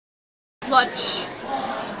Lunch.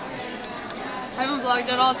 I haven't vlogged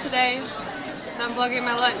at all today, so I'm vlogging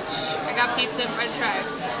my lunch. I got pizza and french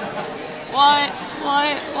fries. What?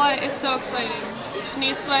 It's so exciting.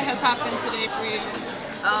 Shanice, what has happened today for you?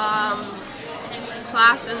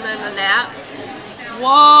 Class and then a nap.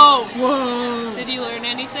 Whoa! Did you learn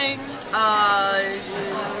anything?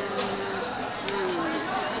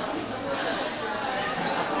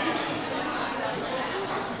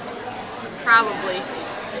 Probably.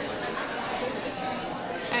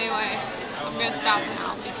 Anyway, I'm gonna stop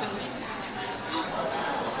now because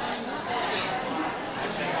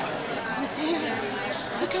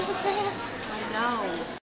look over there. I know.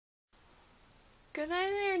 Good night,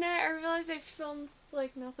 Internet. I realized I filmed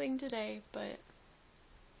like nothing today, but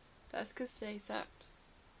that's because today sucked.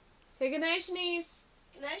 Say goodnight, Shanice.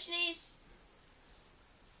 Good night, Shanice.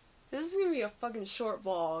 This is gonna be a fucking short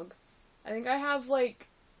vlog. I think I have like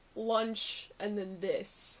lunch and then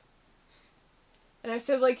this. And I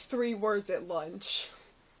said like 3 words at lunch.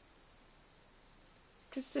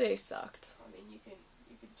 Because today sucked. I mean, you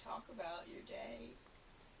can talk about your day.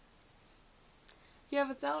 Yeah,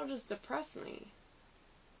 but that'll just depress me.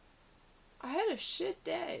 I had a shit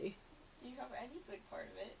day. You have any good part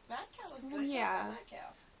of it. Mad Cow was good. Well, yeah. Mad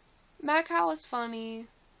Cow. Mad Cow was funny.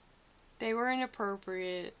 They were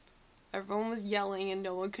inappropriate. Everyone was yelling and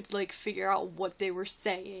no one could, like, figure out what they were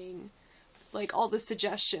saying. Like, all the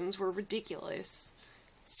suggestions were ridiculous.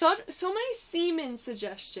 So many semen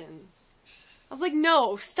suggestions. I was like,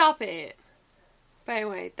 no, stop it. But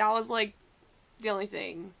anyway, that was, like, the only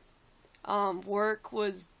thing. Work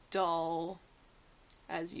was dull,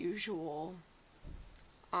 as usual.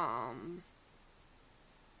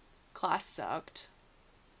 Class sucked.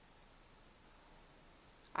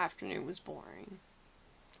 Afternoon was boring.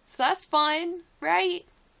 So that's fun, right?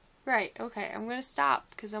 Right, okay, I'm gonna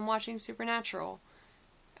stop because I'm watching Supernatural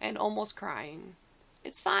and almost crying.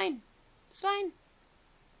 It's fine. It's fine.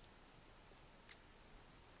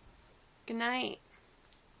 Good night.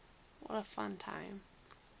 What a fun time.